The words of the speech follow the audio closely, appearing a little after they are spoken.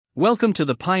Welcome to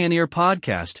the Pioneer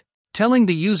Podcast, telling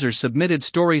the user-submitted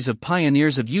stories of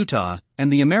pioneers of Utah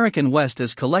and the American West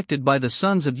as collected by the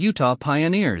Sons of Utah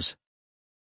Pioneers.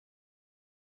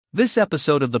 This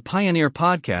episode of the Pioneer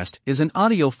Podcast is an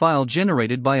audio file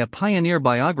generated by a pioneer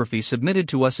biography submitted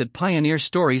to us at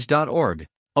pioneerstories.org,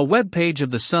 a webpage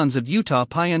of the Sons of Utah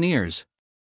Pioneers.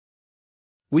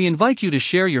 We invite you to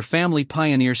share your family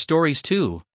pioneer stories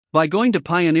too, by going to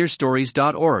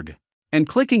pioneerstories.org and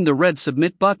clicking the red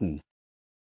Submit button.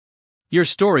 Your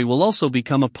story will also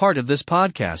become a part of this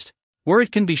podcast, where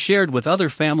it can be shared with other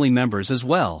family members as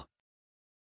well.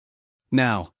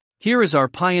 Now, here is our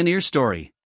pioneer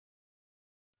story.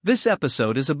 This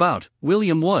episode is about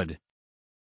William Wood.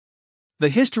 The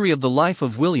history of the life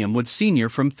of William Wood Sr.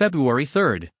 from February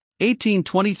 3,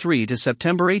 1823 to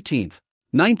September 18,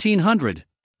 1900,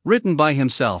 written by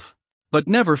himself, but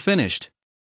never finished.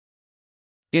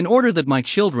 In order that my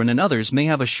children and others may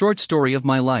have a short story of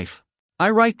my life,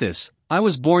 I write this. I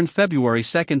was born February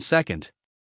 2,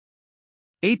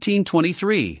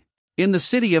 1823, in the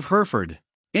city of Hereford,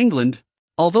 England,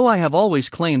 although I have always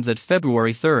claimed that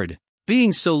February 3,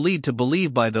 being so led to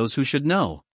believe by those who should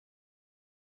know.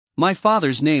 My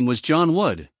father's name was John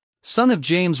Wood, son of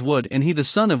James Wood, and he the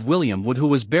son of William Wood, who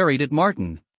was buried at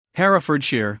Marton,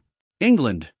 Herefordshire,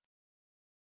 England.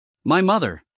 My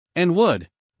mother, Anne Wood,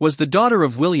 was the daughter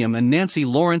of William and Nancy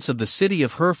Lawrence of the city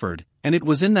of Hereford, and it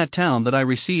was in that town that I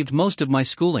received most of my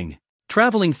schooling,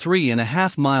 traveling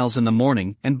 3.5 miles in the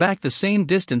morning and back the same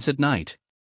distance at night.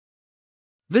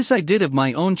 This I did of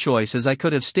my own choice, as I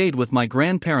could have stayed with my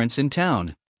grandparents in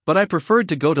town, but I preferred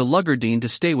to go to Lugardine to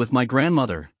stay with my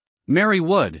grandmother, Mary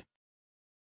Wood.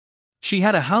 She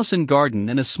had a house and garden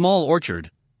and a small orchard,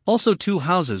 also 2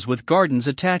 houses with gardens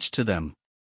attached to them.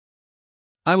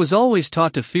 I was always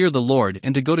taught to fear the Lord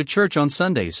and to go to church on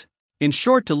Sundays, in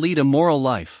short, to lead a moral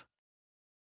life.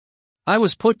 I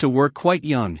was put to work quite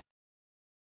young.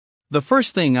 The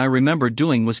first thing I remember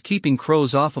doing was keeping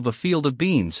crows off of a field of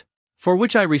beans, for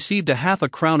which I received half a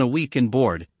crown a week in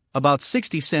board, about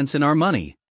 60 cents in our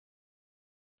money.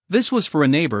 This was for a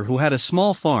neighbor who had a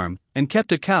small farm, and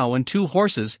kept a cow and 2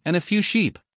 horses and a few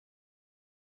sheep.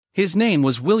 His name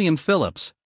was William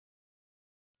Phillips.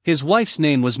 His wife's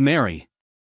name was Mary.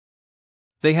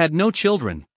 They had no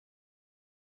children.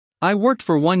 I worked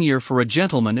for 1 year for a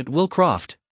gentleman at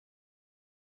Willcroft.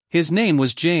 His name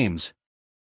was James.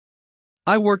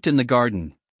 I worked in the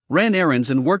garden, ran errands,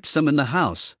 and worked some in the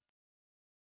house.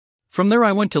 From there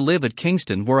I went to live at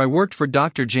Kingston, where I worked for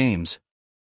Dr. James.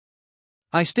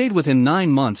 I stayed with him 9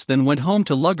 months, then went home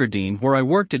to Lugardine, where I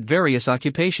worked at various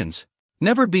occupations,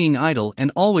 never being idle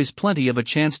and always plenty of a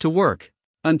chance to work,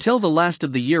 until the last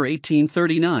of the year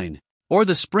 1839. Or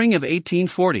the spring of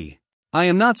 1840, I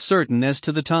am not certain as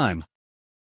to the time.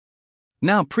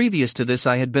 Now, previous to this,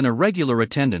 I had been a regular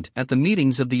attendant at the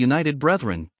meetings of the United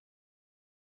Brethren.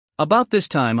 About this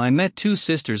time I met 2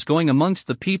 sisters going amongst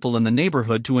the people in the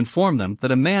neighborhood to inform them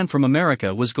that a man from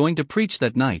America was going to preach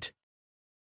that night.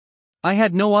 I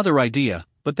had no other idea,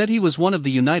 but that he was one of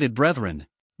the United Brethren.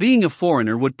 Being a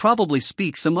foreigner, would probably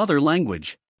speak some other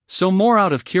language. So more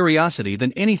out of curiosity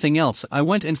than anything else I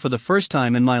went, and for the first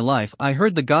time in my life I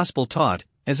heard the gospel taught,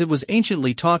 as it was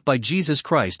anciently taught by Jesus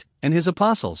Christ and his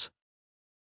apostles.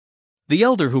 The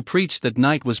elder who preached that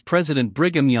night was President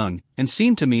Brigham Young, and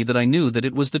seemed to me that I knew that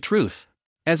it was the truth,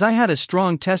 as I had a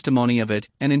strong testimony of it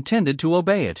and intended to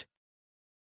obey it.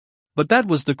 But that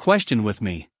was the question with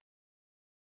me.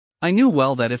 I knew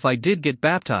well that if I did get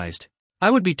baptized, I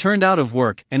would be turned out of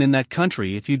work, and in that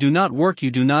country if you do not work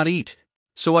you do not eat.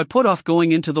 So I put off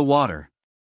going into the water.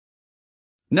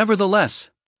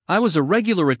 Nevertheless, I was a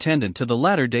regular attendant to the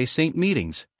Latter-day Saint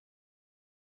meetings.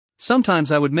 Sometimes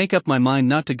I would make up my mind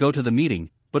not to go to the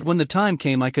meeting, but when the time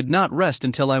came I could not rest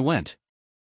until I went.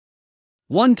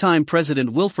 One time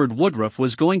President Wilford Woodruff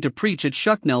was going to preach at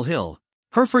Shucknell Hill,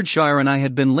 Herefordshire, and I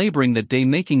had been laboring that day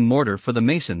making mortar for the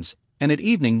masons, and at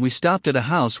evening we stopped at a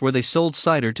house where they sold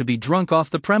cider to be drunk off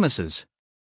the premises.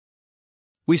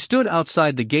 We stood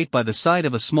outside the gate by the side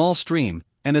of a small stream,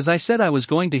 and as I said I was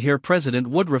going to hear President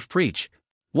Woodruff preach,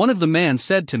 one of the men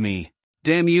said to me,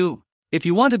 "Damn you, if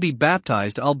you want to be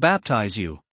baptized I'll baptize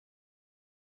you."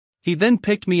 He then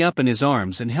picked me up in his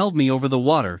arms and held me over the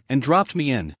water and dropped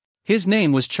me in. His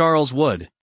name was Charles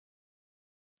Wood.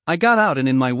 I got out and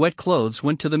in my wet clothes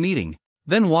went to the meeting,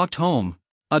 then walked home,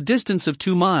 a distance of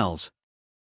 2 miles.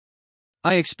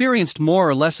 I experienced more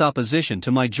or less opposition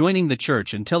to my joining the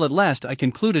church until at last I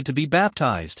concluded to be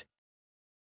baptized.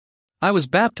 I was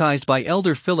baptized by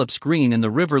Elder Phillips Green in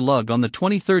the River Lug on the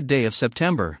 23rd day of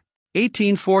September,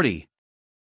 1840.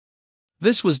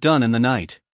 This was done in the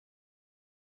night.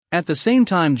 At the same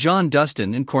time, John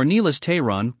Dustin and Cornelis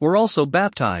Tayron were also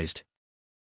baptized.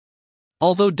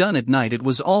 Although done at night, it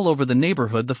was all over the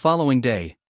neighborhood the following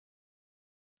day.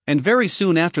 And very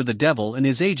soon after, the devil and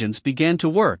his agents began to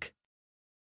work.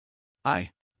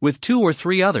 I, with 2 or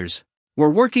 3 others, were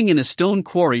working in a stone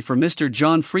quarry for Mr.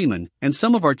 John Freeman, and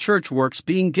some of our church works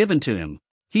being given to him,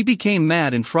 he became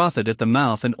mad and frothed at the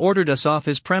mouth and ordered us off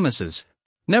his premises,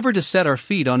 never to set our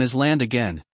feet on his land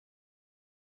again.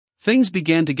 Things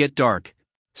began to get dark.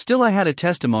 Still, I had a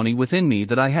testimony within me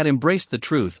that I had embraced the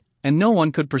truth, and no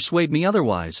one could persuade me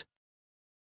otherwise.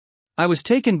 I was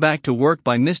taken back to work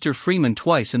by Mr. Freeman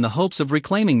twice in the hopes of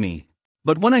reclaiming me,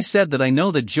 but when I said that I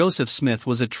know that Joseph Smith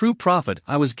was a true prophet,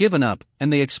 I was given up,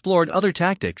 and they explored other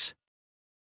tactics.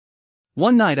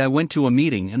 One night I went to a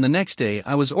meeting, and the next day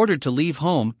I was ordered to leave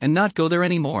home and not go there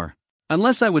anymore,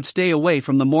 unless I would stay away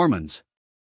from the Mormons.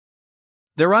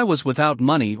 There I was without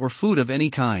money or food of any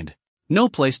kind, no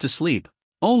place to sleep,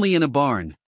 only in a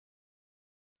barn.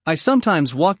 I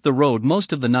sometimes walked the road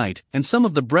most of the night, and some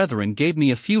of the brethren gave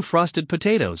me a few frosted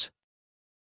potatoes.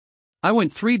 I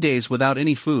went 3 days without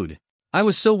any food. I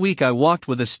was so weak I walked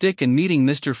with a stick, and meeting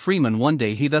Mr. Freeman one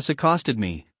day, he thus accosted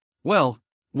me. "Well,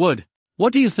 Wood,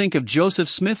 what do you think of Joseph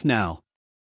Smith now?"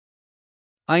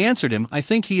 I answered him, "I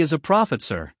think he is a prophet,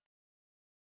 sir."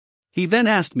 He then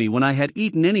asked me when I had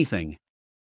eaten anything.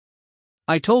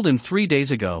 I told him 3 days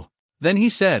ago. Then he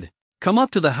said, "Come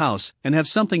up to the house and have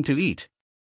something to eat."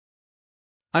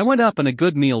 I went up, and a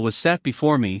good meal was set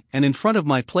before me, and in front of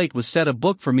my plate was set a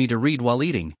book for me to read while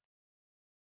eating.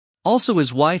 Also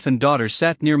his wife and daughter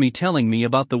sat near me, telling me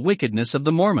about the wickedness of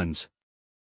the Mormons.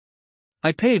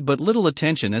 I paid but little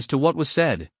attention as to what was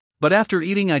said, but after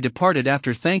eating I departed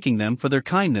after thanking them for their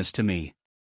kindness to me.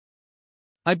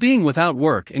 I being without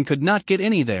work and could not get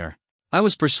any there, I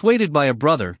was persuaded by a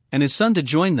brother and his son to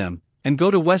join them, and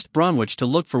go to West Bromwich to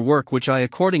look for work, which I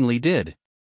accordingly did.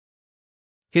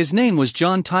 His name was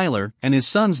John Tyler, and his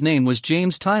son's name was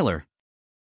James Tyler.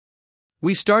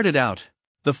 We started out,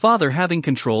 the father having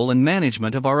control and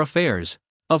management of our affairs,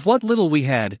 of what little we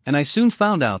had, and I soon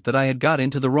found out that I had got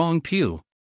into the wrong pew.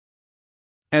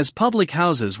 As public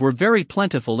houses were very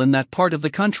plentiful in that part of the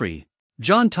country,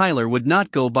 John Tyler would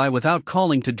not go by without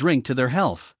calling to drink to their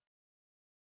health.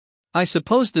 I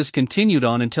suppose this continued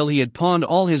on until he had pawned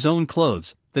all his own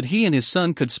clothes that he and his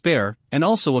son could spare, and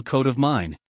also a coat of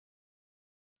mine.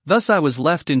 Thus I was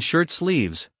left in shirt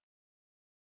sleeves.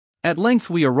 At length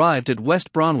we arrived at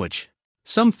West Bromwich,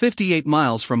 some 58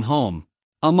 miles from home,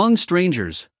 among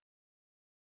strangers.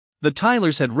 The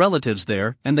Tylers had relatives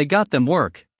there, and they got them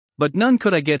work, but none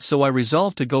could I get, so I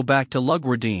resolved to go back to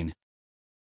Lugwardine.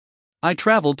 I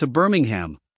traveled to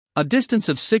Birmingham, a distance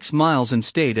of 6 miles, and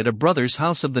stayed at a brother's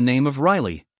house of the name of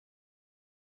Riley.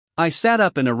 I sat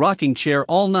up in a rocking chair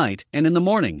all night, and in the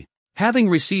morning, having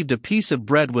received a piece of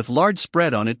bread with large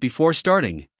spread on it before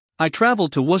starting, I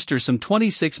traveled to Worcester, some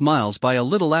 26 miles, by a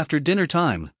little after dinner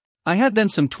time. I had then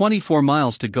some 24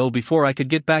 miles to go before I could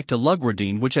get back to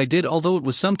Lugwardine, which I did, although it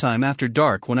was some time after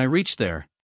dark when I reached there.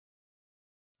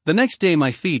 The next day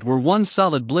my feet were one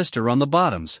solid blister on the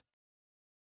bottoms.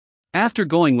 After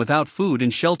going without food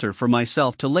and shelter for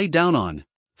myself to lay down on,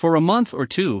 for a month or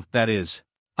two, that is,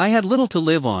 I had little to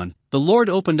live on, the Lord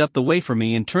opened up the way for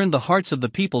me and turned the hearts of the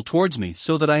people towards me,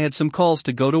 so that I had some calls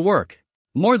to go to work,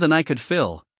 more than I could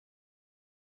fill.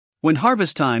 When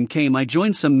harvest time came, I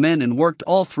joined some men and worked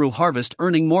all through harvest,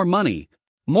 earning more money,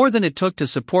 more than it took to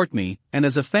support me, and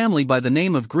as a family by the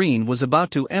name of Green was about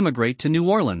to emigrate to New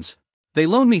Orleans, they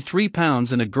loaned me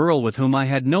 £3, and a girl with whom I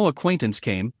had no acquaintance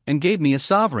came and gave me a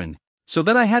sovereign, so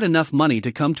that I had enough money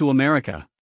to come to America.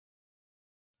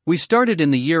 We started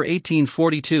in the year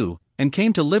 1842, and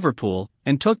came to Liverpool,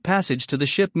 and took passage to the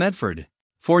ship Medford,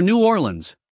 for New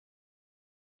Orleans.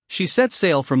 She set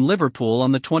sail from Liverpool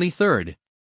on the 23rd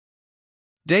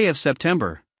day of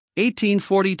September,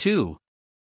 1842.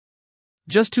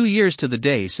 Just 2 years to the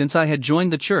day since I had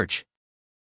joined the church.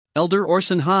 Elder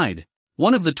Orson Hyde,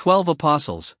 one of the 12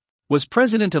 apostles, was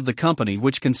president of the company,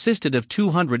 which consisted of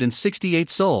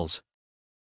 268 souls.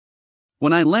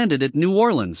 When I landed at New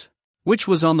Orleans, which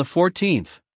was on the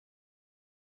 14th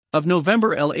of November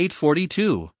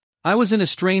 1842, I was in a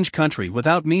strange country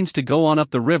without means to go on up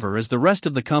the river, as the rest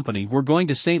of the company were going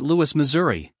to St. Louis,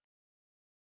 Missouri.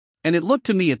 And it looked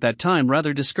to me at that time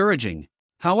rather discouraging.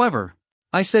 However,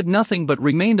 I said nothing but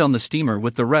remained on the steamer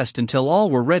with the rest until all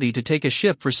were ready to take a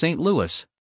ship for St. Louis.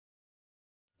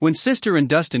 When Sister and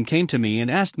Dustin came to me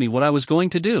and asked me what I was going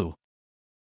to do.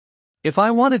 If I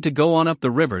wanted to go on up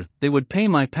the river, they would pay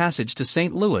my passage to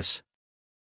St. Louis.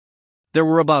 There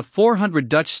were about 400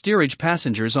 Dutch steerage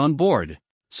passengers on board,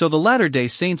 so the Latter-day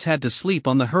Saints had to sleep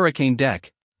on the hurricane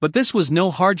deck, but this was no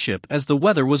hardship as the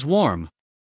weather was warm.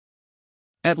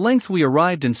 At length we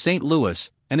arrived in St.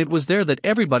 Louis, and it was there that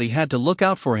everybody had to look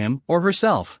out for him or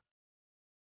herself.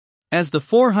 As the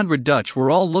 400 Dutch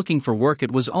were all looking for work,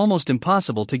 it was almost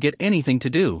impossible to get anything to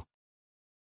do.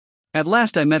 At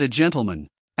last I met a gentleman,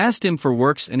 asked him for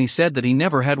works, and he said that he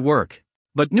never had work,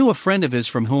 but knew a friend of his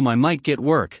from whom I might get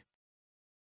work.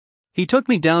 He took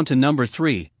me down to number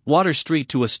 3, Water Street,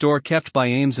 to a store kept by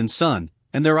Ames & Son,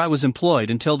 and there I was employed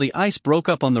until the ice broke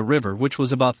up on the river, which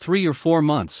was about 3 or 4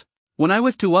 months, when I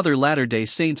with 2 other Latter-day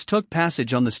Saints took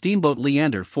passage on the steamboat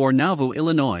Leander for Nauvoo,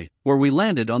 Illinois, where we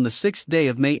landed on the 6th day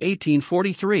of May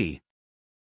 1843.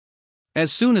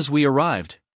 As soon as we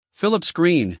arrived, Phillips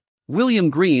Green, William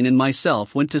Green and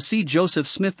myself went to see Joseph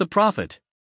Smith the prophet.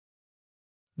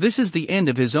 This is the end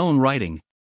of his own writing.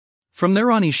 From there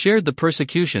on he shared the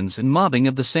persecutions and mobbing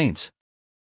of the saints.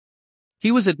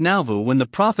 He was at Nauvoo when the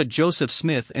prophet Joseph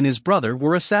Smith and his brother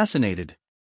were assassinated.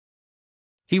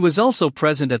 He was also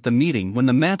present at the meeting when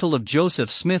the mantle of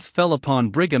Joseph Smith fell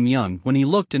upon Brigham Young, when he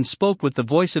looked and spoke with the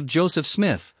voice of Joseph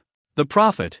Smith, the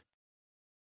prophet.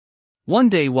 One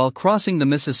day while crossing the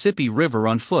Mississippi River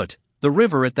on foot, the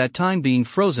river at that time being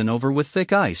frozen over with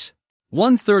thick ice,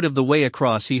 1/3 of the way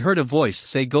across he heard a voice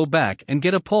say, "Go back and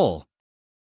get a pole."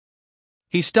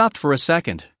 He stopped for a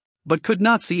second, but could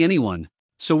not see anyone,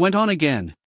 so went on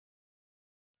again.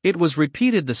 It was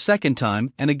repeated the second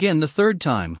time and again the third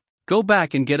time, "Go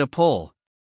back and get a pole."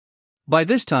 By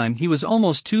this time he was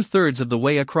almost 2/3 of the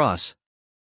way across.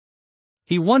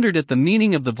 He wondered at the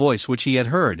meaning of the voice which he had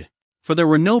heard, for there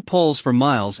were no poles for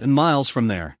miles and miles from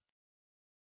there.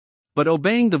 But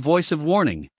obeying the voice of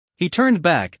warning, he turned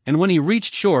back, and when he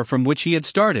reached shore from which he had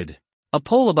started, a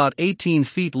pole about 18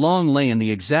 feet long lay in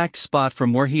the exact spot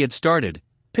from where he had started.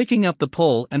 Picking up the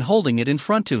pole and holding it in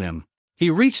front to him, he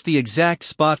reached the exact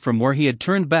spot from where he had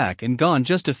turned back and gone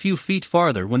just a few feet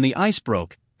farther when the ice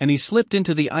broke, and he slipped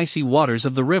into the icy waters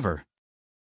of the river.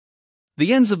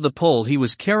 The ends of the pole he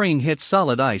was carrying hit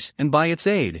solid ice, and by its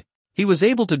aid, he was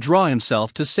able to draw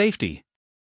himself to safety.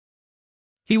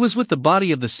 He was with the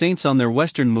body of the saints on their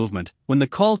western movement, when the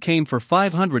call came for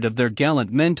 500 of their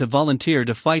gallant men to volunteer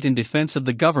to fight in defense of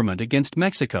the government against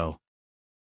Mexico.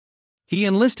 He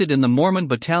enlisted in the Mormon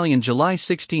Battalion July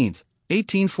 16,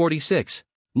 1846,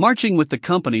 marching with the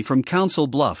company from Council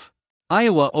Bluff,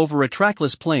 Iowa, over a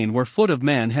trackless plain where foot of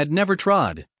man had never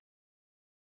trod.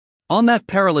 On that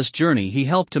perilous journey he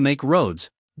helped to make roads,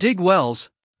 dig wells,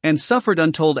 and suffered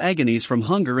untold agonies from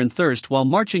hunger and thirst while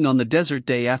marching on the desert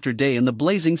day after day in the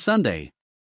blazing Sunday.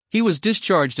 He was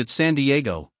discharged at San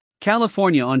Diego,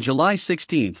 California on July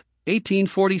 16,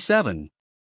 1847.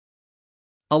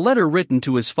 A letter written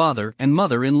to his father and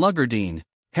mother in Lugardine,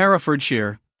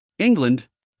 Herefordshire, England,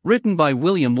 written by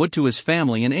William Wood to his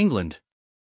family in England.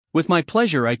 With my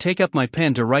pleasure I take up my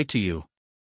pen to write to you,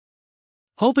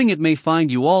 hoping it may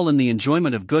find you all in the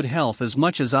enjoyment of good health as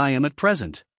much as I am at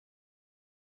present.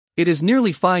 It is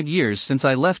nearly 5 years since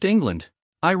I left England.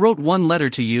 I wrote one letter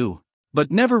to you, but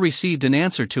never received an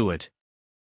answer to it.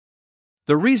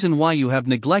 The reason why you have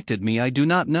neglected me I do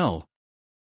not know.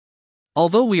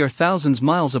 Although we are thousands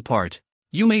miles apart,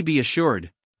 you may be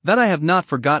assured that I have not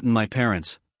forgotten my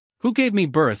parents, who gave me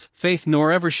birth, faith,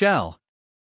 nor ever shall.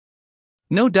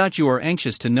 No doubt you are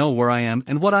anxious to know where I am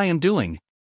and what I am doing.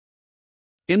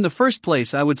 In the first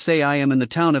place I would say I am in the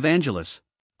town of Angeles,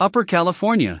 Upper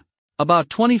California,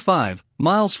 about 25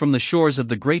 miles from the shores of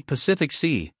the great Pacific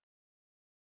Sea.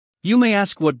 You may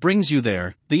ask what brings you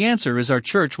there. The answer is our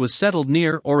church was settled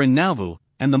near or in Nauvoo,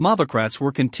 and the mobocrats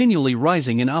were continually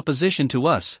rising in opposition to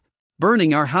us,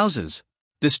 burning our houses,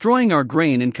 destroying our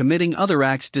grain, and committing other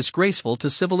acts disgraceful to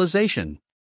civilization.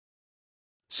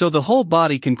 So the whole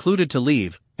body concluded to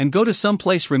leave, and go to some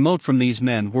place remote from these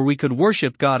men where we could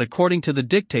worship God according to the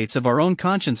dictates of our own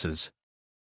consciences.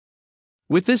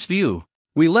 With this view,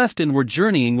 we left and were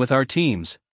journeying with our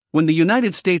teams, when the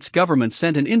United States government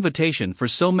sent an invitation for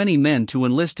so many men to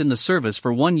enlist in the service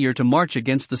for 1 year to march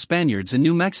against the Spaniards in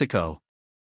New Mexico.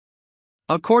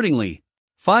 Accordingly,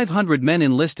 500 men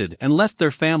enlisted and left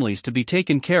their families to be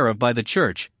taken care of by the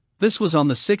church. This was on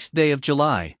the 6th day of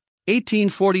July,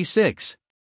 1846.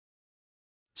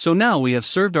 So now we have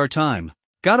served our time,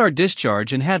 got our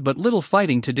discharge, and had but little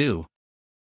fighting to do.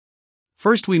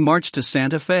 First we marched to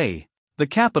Santa Fe, the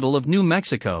capital of New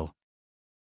Mexico.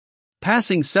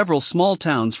 Passing several small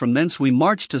towns, from thence we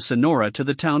marched to Sonora, to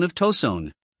the town of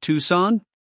Tucson.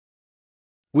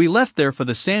 We left there for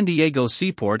the San Diego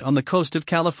seaport on the coast of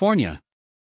California.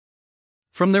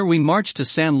 From there we marched to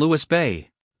San Luis Bay,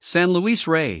 San Luis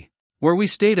Rey, where we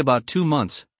stayed about 2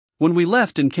 months, when we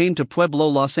left and came to Pueblo,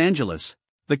 Los Angeles,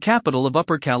 the capital of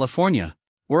Upper California,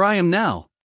 where I am now.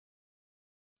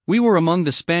 We were among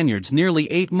the Spaniards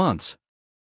nearly 8 months.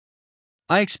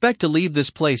 I expect to leave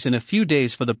this place in a few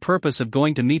days for the purpose of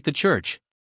going to meet the church.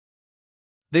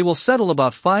 They will settle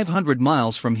about 500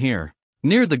 miles from here,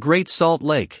 near the Great Salt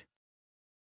Lake.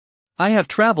 I have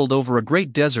traveled over a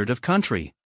great desert of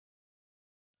country.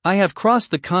 I have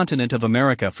crossed the continent of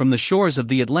America from the shores of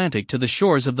the Atlantic to the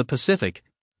shores of the Pacific,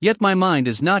 yet my mind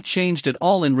is not changed at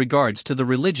all in regards to the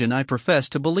religion I profess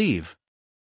to believe.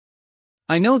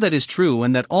 I know that is true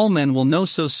and that all men will know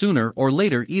so sooner or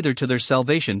later, either to their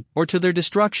salvation or to their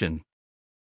destruction.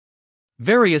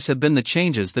 Various have been the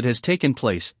changes that has taken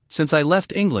place since I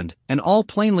left England, and all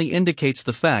plainly indicates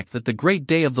the fact that the great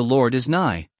day of the Lord is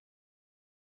nigh.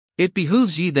 It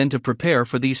behooves ye then to prepare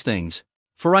for these things,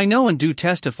 for I know and do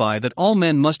testify that all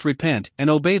men must repent and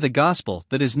obey the gospel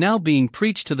that is now being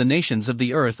preached to the nations of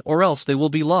the earth, or else they will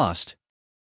be lost.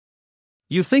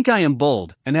 You think I am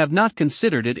bold, and have not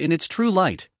considered it in its true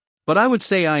light, but I would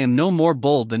say I am no more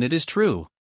bold than it is true.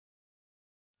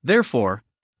 Therefore,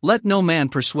 let no man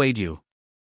persuade you.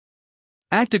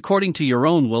 Act according to your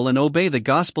own will and obey the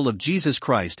gospel of Jesus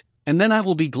Christ, and then I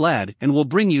will be glad and will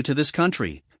bring you to this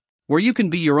country, where you can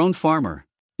be your own farmer,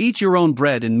 eat your own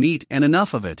bread and meat, and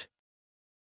enough of it.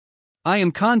 I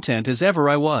am content as ever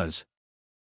I was.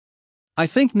 I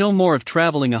think no more of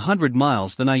traveling 100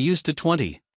 miles than I used to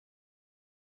 20.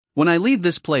 When I leave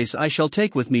this place I shall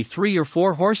take with me 3 or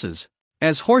 4 horses,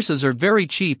 as horses are very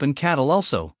cheap and cattle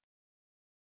also.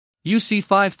 You see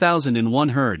 5,000 in one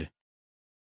herd.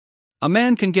 A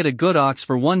man can get a good ox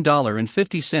for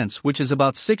 $1.50, which is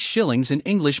about 6 shillings in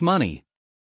English money.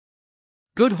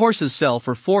 Good horses sell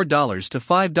for $4 to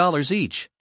 $5 each.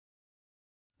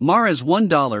 Maras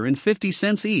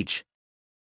 $1.50 each.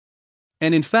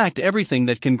 And in fact everything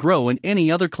that can grow in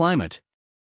any other climate.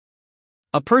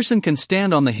 A person can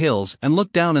stand on the hills and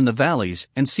look down in the valleys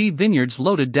and see vineyards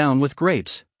loaded down with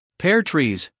grapes, pear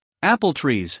trees, apple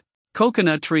trees,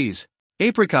 coconut trees,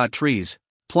 apricot trees,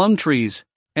 plum trees,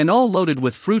 and all loaded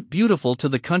with fruit. Beautiful to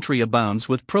the country abounds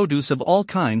with produce of all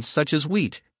kinds, such as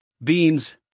wheat,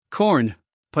 beans, corn,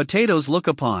 potatoes. Look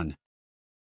upon.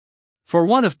 For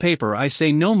want of paper I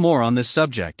say no more on this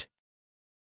subject.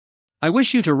 I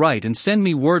wish you to write and send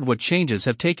me word what changes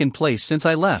have taken place since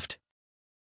I left.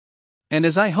 And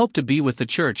as I hope to be with the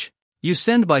church, you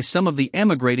send by some of the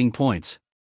emigrating points.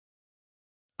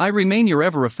 I remain your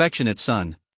ever affectionate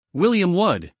son, William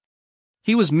Wood.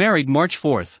 He was married March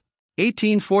 4,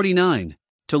 1849,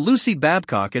 to Lucy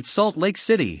Babcock at Salt Lake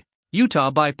City,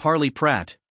 Utah by Parley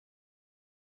Pratt.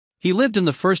 He lived in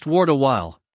the First Ward a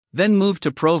while, then moved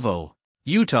to Provo,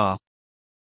 Utah.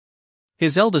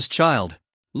 His eldest child,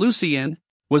 Lucy Ann,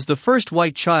 was the first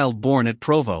white child born at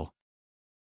Provo.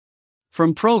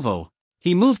 From Provo,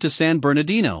 he moved to San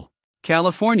Bernardino,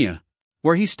 California,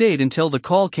 where he stayed until the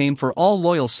call came for all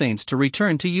loyal saints to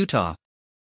return to Utah.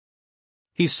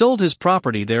 He sold his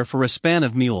property there for a span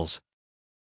of mules.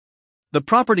 The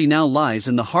property now lies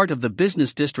in the heart of the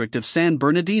business district of San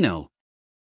Bernardino.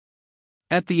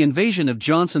 At the invasion of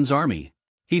Johnson's army,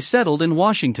 he settled in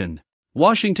Washington,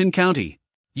 Washington County,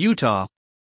 Utah.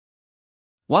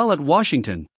 While at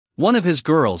Washington, one of his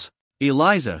girls,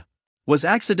 Eliza, was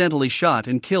accidentally shot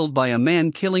and killed by a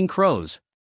man killing crows.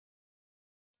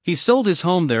 He sold his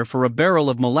home there for a barrel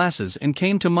of molasses and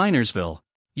came to Minersville,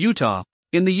 Utah,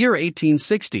 in the year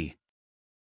 1860.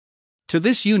 To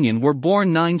this union were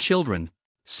born 9 children,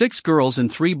 6 girls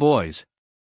and 3 boys.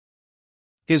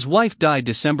 His wife died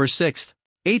December 6,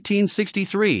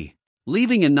 1863,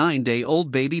 leaving a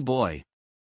 9-day-old baby boy.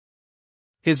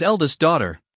 His eldest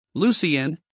daughter, Lucy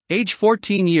Ann, age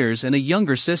 14 years, and a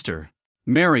younger sister,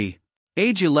 Mary,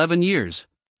 age 11 years,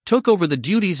 took over the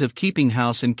duties of keeping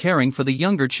house and caring for the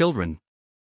younger children.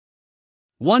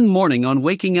 One morning on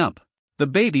waking up, the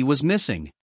baby was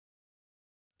missing.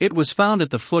 It was found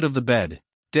at the foot of the bed,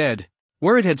 dead,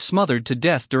 where it had smothered to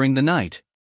death during the night.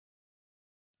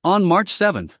 On March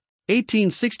 7,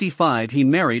 1865, he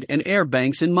married Ann Eyre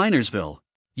Banks in Minersville,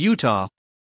 Utah.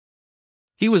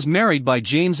 He was married by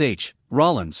James H.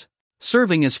 Rollins,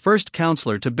 serving as first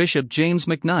counselor to Bishop James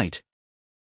McKnight.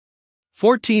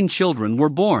 14 children were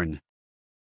born.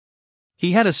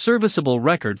 He had a serviceable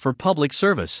record for public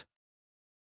service.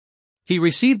 He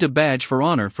received a badge for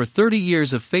honor for 30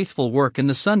 years of faithful work in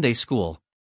the Sunday school.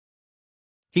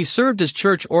 He served as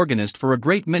church organist for a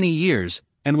great many years,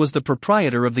 and was the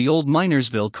proprietor of the old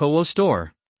Minersville Co-op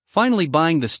store, finally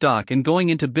buying the stock and going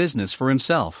into business for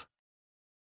himself.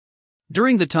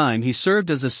 During the time he served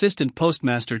as assistant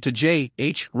postmaster to J.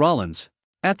 H. Rollins.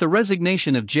 At the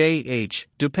resignation of J. H.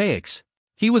 DuPaix,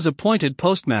 He was appointed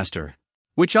postmaster,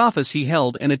 which office he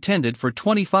held and attended for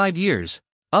 25 years,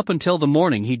 up until the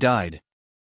morning he died.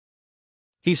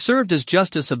 He served as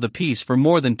Justice of the Peace for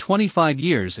more than 25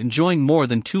 years and joined more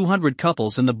than 200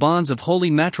 couples in the bonds of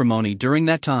holy matrimony during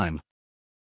that time.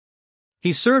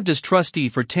 He served as trustee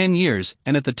for 10 years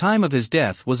and at the time of his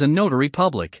death was a notary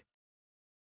public.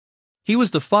 He was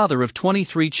the father of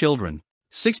 23 children,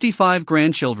 65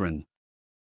 grandchildren.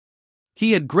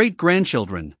 He had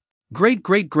great-grandchildren,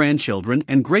 great-great-grandchildren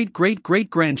and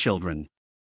great-great-great-grandchildren.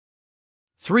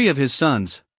 3 of his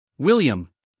sons, William,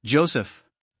 Joseph,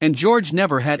 and George,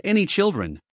 never had any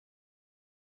children.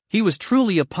 He was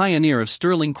truly a pioneer of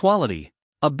sterling quality,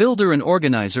 a builder and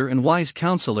organizer and wise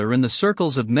counselor in the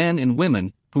circles of men and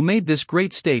women who made this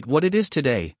great state what it is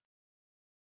today.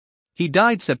 He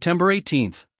died September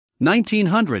 18,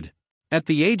 1900, at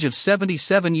the age of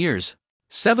 77 years,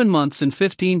 7 months and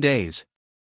 15 days.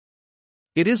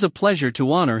 It is a pleasure to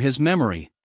honor his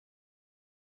memory.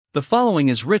 The following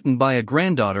is written by a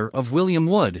granddaughter of William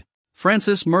Wood,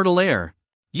 Frances Myrtle Eyre,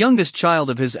 youngest child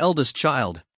of his eldest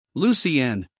child, Lucy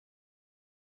Ann.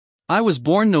 I was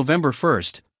born November 1,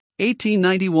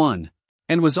 1891,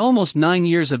 and was almost 9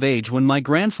 years of age when my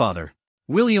grandfather,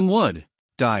 William Wood,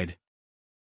 died.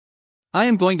 I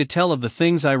am going to tell of the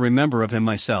things I remember of him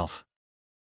myself.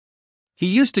 He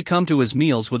used to come to his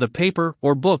meals with a paper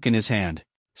or book in his hand,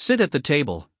 sit at the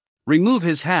table, remove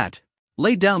his hat,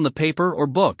 lay down the paper or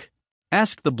book,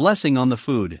 ask the blessing on the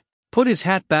food, put his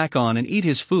hat back on and eat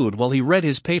his food while he read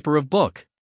his paper of book.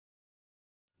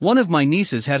 One of my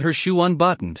nieces had her shoe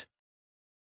unbuttoned.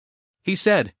 He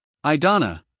said,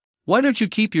 "Idonna, why don't you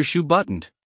keep your shoe buttoned?"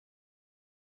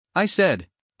 I said,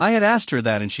 I had asked her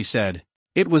that and she said,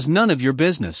 "It was none of your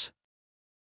business."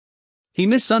 He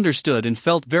misunderstood and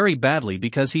felt very badly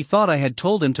because he thought I had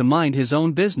told him to mind his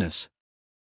own business.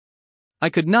 I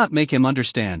could not make him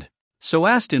understand, so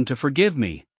asked him to forgive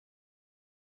me.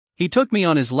 He took me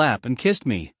on his lap and kissed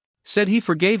me, said he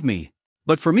forgave me,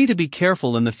 but for me to be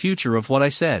careful in the future of what I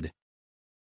said.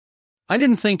 I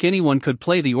didn't think anyone could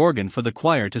play the organ for the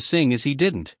choir to sing as he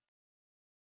didn't.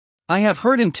 I have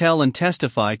heard him tell and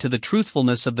testify to the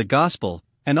truthfulness of the gospel,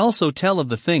 and also tell of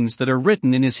the things that are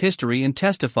written in his history and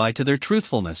testify to their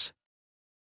truthfulness.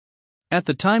 At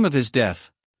the time of his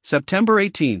death, September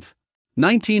 18,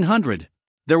 1900,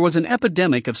 there was an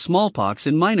epidemic of smallpox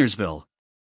in Minersville.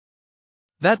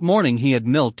 That morning he had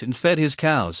milked and fed his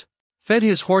cows, fed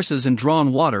his horses and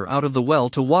drawn water out of the well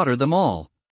to water them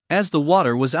all, as the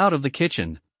water was out of the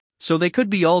kitchen, so they could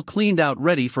be all cleaned out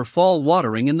ready for fall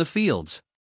watering in the fields.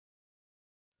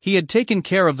 He had taken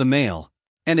care of the mail,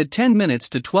 and at 10 minutes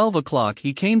to 12 o'clock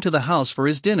he came to the house for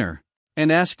his dinner,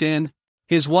 and asked Ann,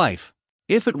 his wife,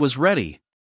 if it was ready.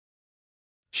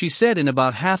 She said in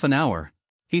about half an hour.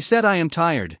 He said, "I am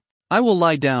tired, I will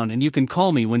lie down and you can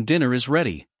call me when dinner is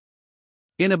ready."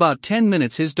 In about 10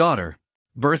 minutes his daughter,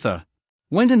 Bertha,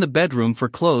 went in the bedroom for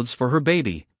clothes for her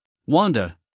baby,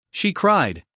 Wanda. She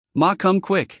cried, "Ma, come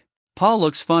quick, Pa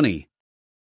looks funny."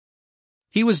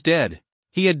 He was dead.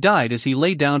 He had died as he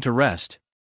lay down to rest.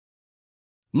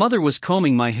 Mother was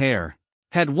combing my hair,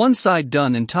 had one side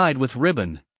done and tied with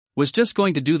ribbon, was just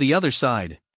going to do the other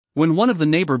side, when one of the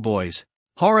neighbor boys,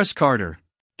 Horace Carter,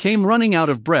 came running out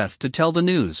of breath to tell the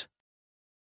news.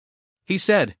 He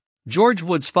said, George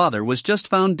Wood's father was just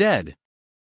found dead.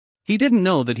 He didn't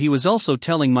know that he was also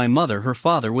telling my mother her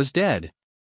father was dead.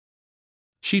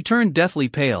 She turned deathly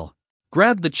pale,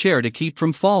 grabbed the chair to keep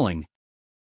from falling.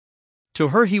 To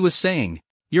her he was saying,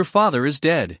 "Your father is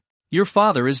dead. Your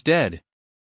father is dead."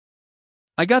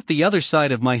 I got the other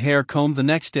side of my hair combed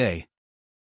the next day.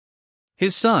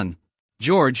 His son,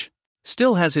 George,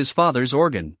 still has his father's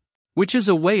organ, which is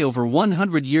a way over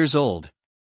 100 years old.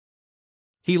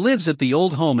 He lives at the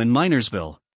old home in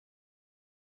Minersville.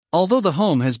 Although the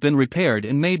home has been repaired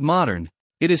and made modern,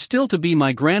 it is still to be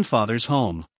my grandfather's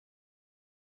home.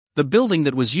 The building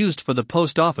that was used for the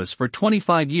post office for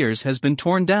 25 years has been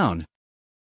torn down.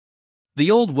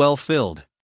 The old well filled.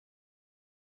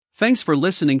 Thanks for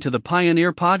listening to the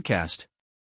Pioneer Podcast.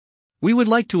 We would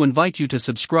like to invite you to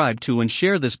subscribe to and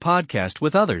share this podcast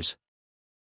with others.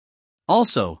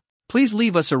 Also, please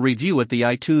leave us a review at the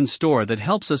iTunes store that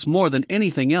helps us more than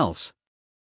anything else.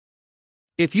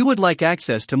 If you would like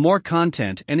access to more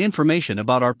content and information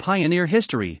about our pioneer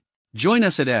history, join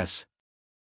us at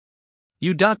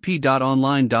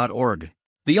su.p.online.org,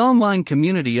 the online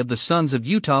community of the Sons of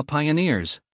Utah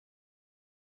Pioneers.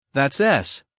 That's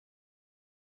su.p.online.org.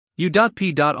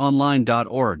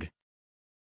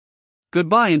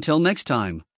 Goodbye until next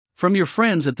time, from your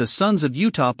friends at the Sons of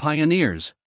Utah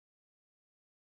Pioneers.